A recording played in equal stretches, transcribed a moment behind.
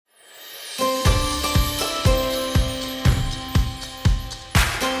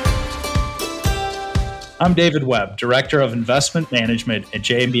I'm David Webb, Director of Investment Management at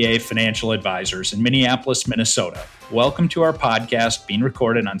JMBA Financial Advisors in Minneapolis, Minnesota. Welcome to our podcast being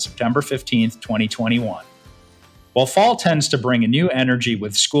recorded on September 15th, 2021. While fall tends to bring a new energy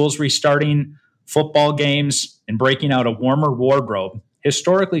with schools restarting, football games, and breaking out a warmer wardrobe,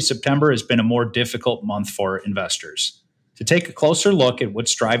 historically September has been a more difficult month for investors. To take a closer look at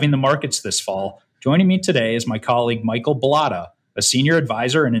what's driving the markets this fall, joining me today is my colleague Michael Bellata, a senior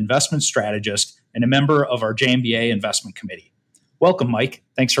advisor and investment strategist and a member of our JMBA investment committee. Welcome, Mike.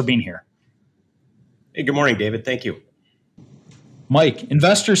 Thanks for being here. Hey, good morning, David. Thank you. Mike,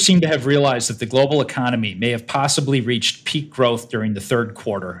 investors seem to have realized that the global economy may have possibly reached peak growth during the third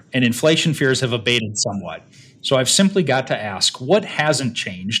quarter, and inflation fears have abated somewhat. So I've simply got to ask, what hasn't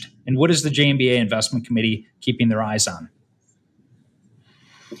changed, and what is the JMBA investment committee keeping their eyes on?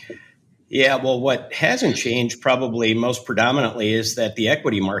 Yeah, well, what hasn't changed probably most predominantly is that the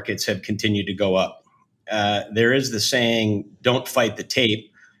equity markets have continued to go up. There is the saying, don't fight the tape,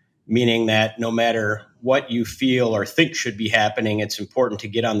 meaning that no matter what you feel or think should be happening, it's important to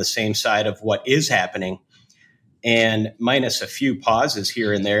get on the same side of what is happening. And minus a few pauses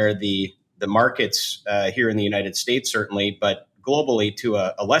here and there, the markets here in the United States certainly, but globally to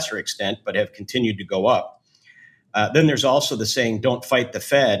a lesser extent, but have continued to go up. Then there's also the saying, don't fight the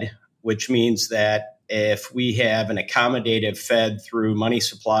Fed, which means that if we have an accommodative Fed through money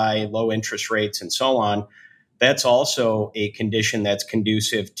supply, low interest rates, and so on, that's also a condition that's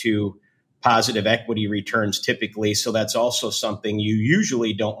conducive to positive equity returns typically. So that's also something you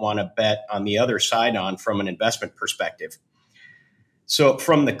usually don't want to bet on the other side on from an investment perspective. So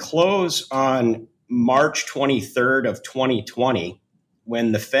from the close on March 23rd of 2020,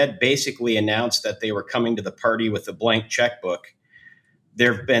 when the Fed basically announced that they were coming to the party with a blank checkbook,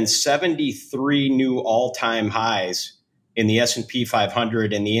 there have been 73 new all-time highs in the S&P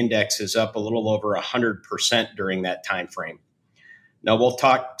 500, and the index is up a little over 100% during that time frame. Now, we'll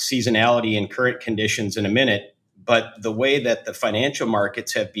talk seasonality and current conditions in a minute, but the way that the financial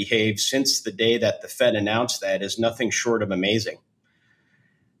markets have behaved since the day that the Fed announced that is nothing short of amazing.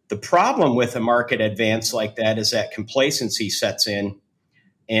 The problem with a market advance like that is that complacency sets in.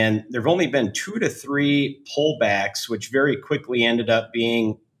 And there have only been 2 to 3 pullbacks, which very quickly ended up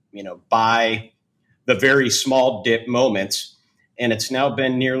being, by the very small dip moments. And it's now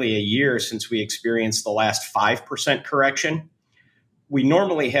been nearly a year since we experienced the last 5% correction. We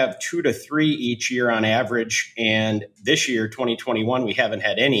normally have 2 to 3 each year on average. And this year, 2021, we haven't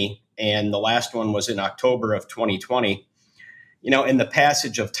had any. And the last one was in October of 2020. And the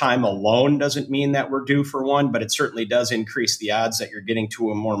passage of time alone doesn't mean that we're due for one, but it certainly does increase the odds that you're getting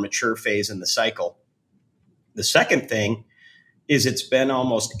to a more mature phase in the cycle. The second thing is it's been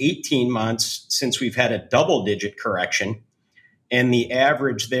almost 18 months since we've had a double-digit correction. And the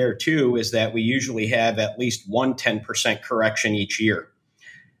average there, too, is that we usually have at least 10% correction each year.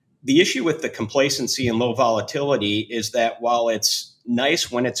 The issue with the complacency and low volatility is that while it's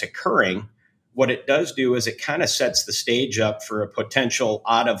nice when it's occurring, what it does do is it kind of sets the stage up for a potential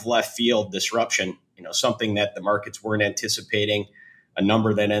out of left field disruption, something that the markets weren't anticipating, a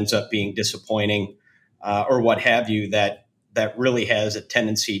number that ends up being disappointing, or what have you, that really has a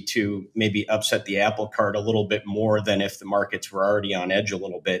tendency to maybe upset the apple cart a little bit more than if the markets were already on edge a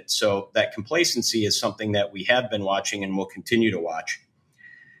little bit. So that complacency is something that we have been watching and will continue to watch.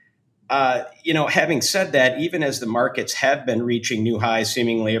 Having said that, even as the markets have been reaching new highs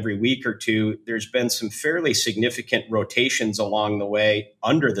seemingly every week or two, there's been some fairly significant rotations along the way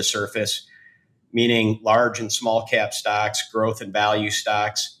under the surface, meaning large and small cap stocks, growth and value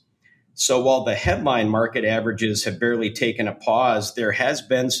stocks. So while the headline market averages have barely taken a pause, there has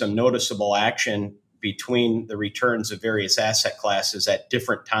been some noticeable action between the returns of various asset classes at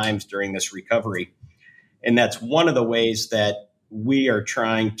different times during this recovery. And that's one of the ways that we are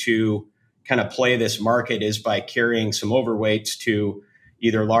trying to kind of play this market is by carrying some overweights to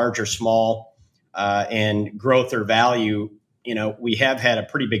either large or small and growth or value. We have had a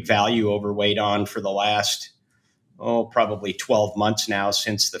pretty big value overweight on for the last, probably 12 months now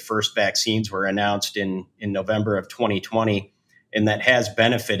since the first vaccines were announced in November of 2020. And that has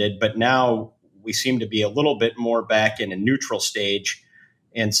benefited. But now we seem to be a little bit more back in a neutral stage.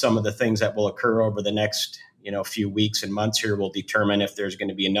 And some of the things that will occur over the next few weeks and months here will determine if there's going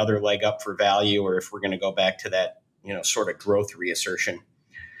to be another leg up for value or if we're going to go back to that, sort of growth reassertion.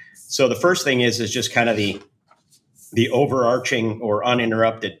 So the first thing is just kind of the overarching or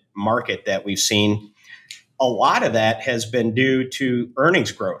uninterrupted market that we've seen. A lot of that has been due to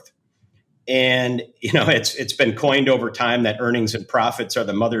earnings growth. And, it's been coined over time that earnings and profits are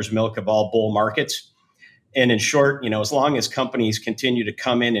the mother's milk of all bull markets. And in short, as long as companies continue to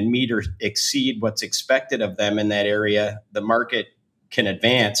come in and meet or exceed what's expected of them in that area, the market can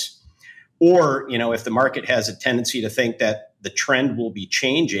advance. Or, if the market has a tendency to think that the trend will be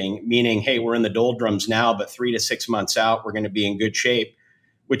changing, meaning, hey, we're in the doldrums now, but 3 to 6 months out, we're going to be in good shape,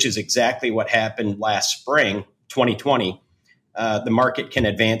 which is exactly what happened last spring, 2020. The market can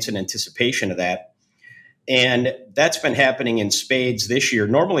advance in anticipation of that. And that's been happening in spades this year.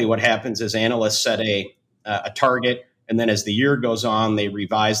 Normally what happens is analysts set a target, and then as the year goes on, they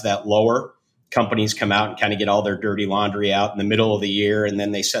revise that lower. Companies come out and kind of get all their dirty laundry out in the middle of the year, and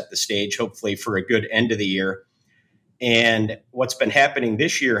then they set the stage, hopefully, for a good end of the year. And what's been happening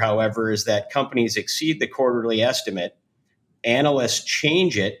this year, however, is that companies exceed the quarterly estimate. Analysts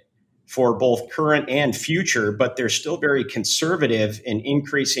change it for both current and future, but they're still very conservative in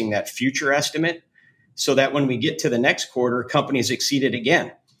increasing that future estimate so that when we get to the next quarter, companies exceed it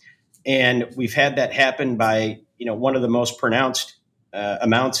again. And we've had that happen by, one of the most pronounced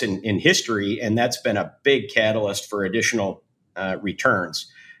amounts in history, and that's been a big catalyst for additional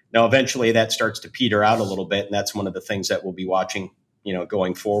returns. Now, eventually that starts to peter out a little bit, and that's one of the things that we'll be watching,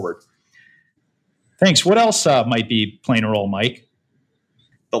 going forward. Thanks. What else might be playing a role, Mike?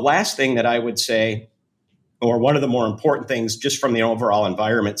 The last thing that I would say, or one of the more important things just from the overall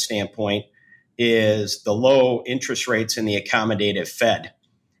environment standpoint, is the low interest rates in the accommodative Fed.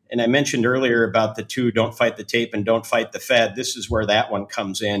 And I mentioned earlier about the two, don't fight the tape and don't fight the Fed. This is where that one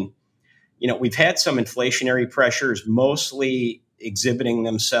comes in. We've had some inflationary pressures, mostly exhibiting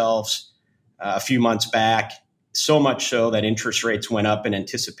themselves a few months back, so much so that interest rates went up in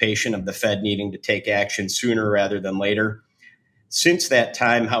anticipation of the Fed needing to take action sooner rather than later. Since that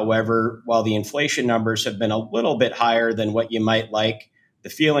time, however, while the inflation numbers have been a little bit higher than what you might like, the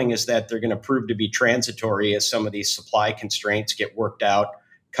feeling is that they're going to prove to be transitory as some of these supply constraints get worked out,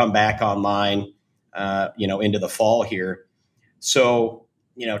 come back online, into the fall here. So,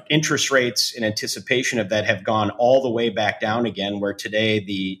 interest rates in anticipation of that have gone all the way back down again, where today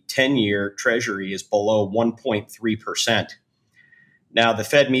the 10-year Treasury is below 1.3%. Now, the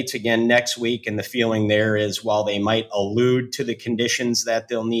Fed meets again next week, and the feeling there is while they might allude to the conditions that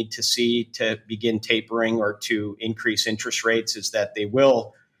they'll need to see to begin tapering or to increase interest rates, is that they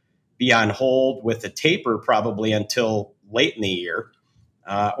will be on hold with the taper probably until late in the year,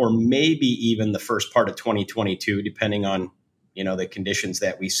 or maybe even the first part of 2022, depending on the conditions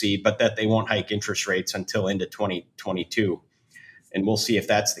that we see, but that they won't hike interest rates until into 2022. And we'll see if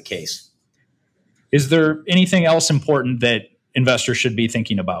that's the case. Is there anything else important that investors should be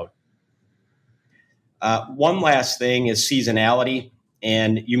thinking about? One last thing is seasonality.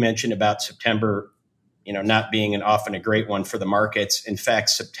 And you mentioned about September, not being often a great one for the markets. In fact,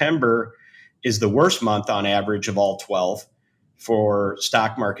 September is the worst month on average of all 12 for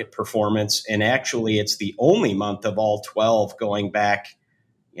stock market performance. And actually, it's the only month of all 12 going back,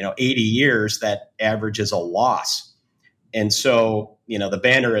 80 years that averages a loss. And so, the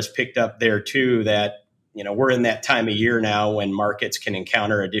banner has picked up there too that, we're in that time of year now when markets can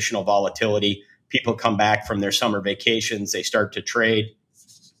encounter additional volatility. People come back from their summer vacations, they start to trade,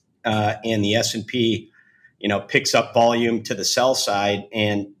 and the S&P, picks up volume to the sell side.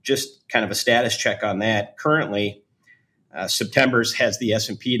 And just kind of a status check on that. Currently, September's has the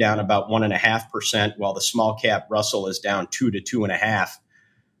S&P down about 1.5%, while the small cap Russell is down 2 to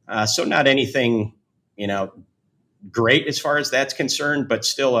 2.5. So not anything, great as far as that's concerned, but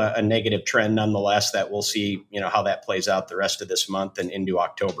still a negative trend nonetheless that we'll see, how that plays out the rest of this month and into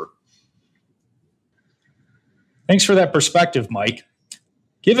October. Thanks for that perspective, Mike.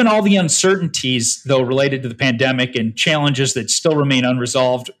 Given all the uncertainties, though, related to the pandemic and challenges that still remain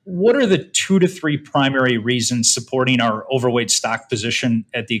unresolved, what are the 2 to 3 primary reasons supporting our overweight stock position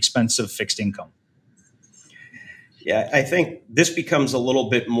at the expense of fixed income? Yeah, I think this becomes a little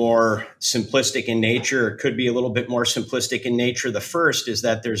bit more simplistic in nature. It could be a little bit more simplistic in nature. The first is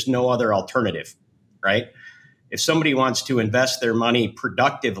that there's no other alternative, right? If somebody wants to invest their money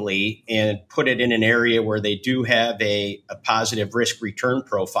productively and put it in an area where they do have a positive risk return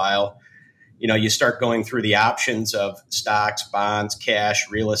profile, you start going through the options of stocks, bonds, cash,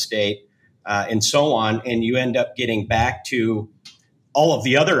 real estate, and so on. And you end up getting back to all of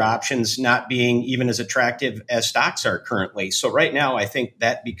the other options not being even as attractive as stocks are currently. So right now, I think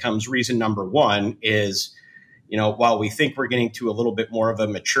that becomes reason number one is, while we think we're getting to a little bit more of a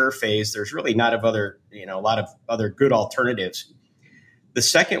mature phase, there's really not a lot of other good alternatives. The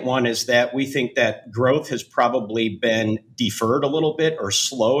second one is that we think that growth has probably been deferred a little bit or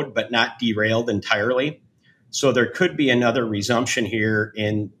slowed, but not derailed entirely. So there could be another resumption here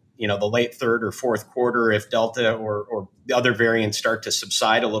in, the late third or fourth quarter, if Delta or the other variants start to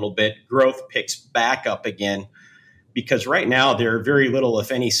subside a little bit, growth picks back up again. Because right now there are very little, if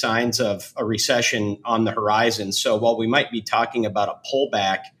any, signs of a recession on the horizon. So while we might be talking about a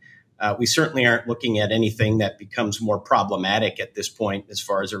pullback, we certainly aren't looking at anything that becomes more problematic at this point as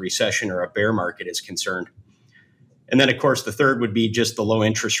far as a recession or a bear market is concerned. And then, of course, the third would be just the low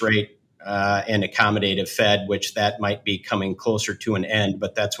interest rate and accommodative Fed, which that might be coming closer to an end.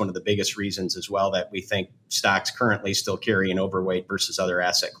 But that's one of the biggest reasons as well that we think stocks currently still carry an overweight versus other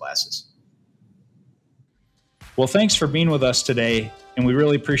asset classes. Well, thanks for being with us today, and we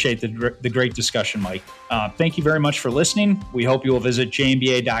really appreciate the great discussion, Mike. Thank you very much for listening. We hope you will visit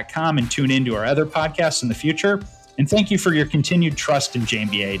jmba.com and tune in to our other podcasts in the future. And thank you for your continued trust in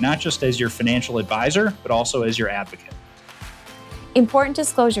JMBA, not just as your financial advisor, but also as your advocate. Important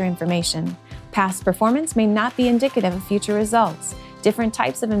disclosure information. Past performance may not be indicative of future results. Different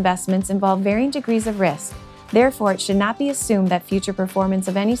types of investments involve varying degrees of risk. Therefore, it should not be assumed that future performance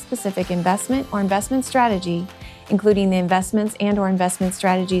of any specific investment or investment strategy, including the investments and/or investment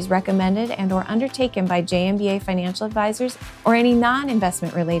strategies recommended and/or undertaken by JMBA Financial Advisors or any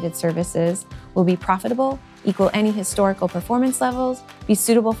non-investment related services, will be profitable, equal any historical performance levels, be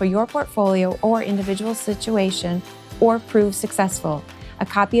suitable for your portfolio or individual situation, or prove successful. A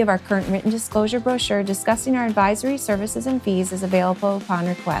copy of our current written disclosure brochure discussing our advisory services and fees is available upon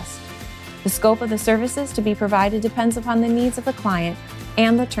request. The scope of the services to be provided depends upon the needs of the client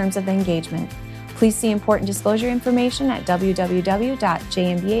and the terms of the engagement. Please see important disclosure information at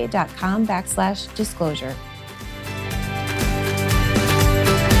www.jmba.com/disclosure.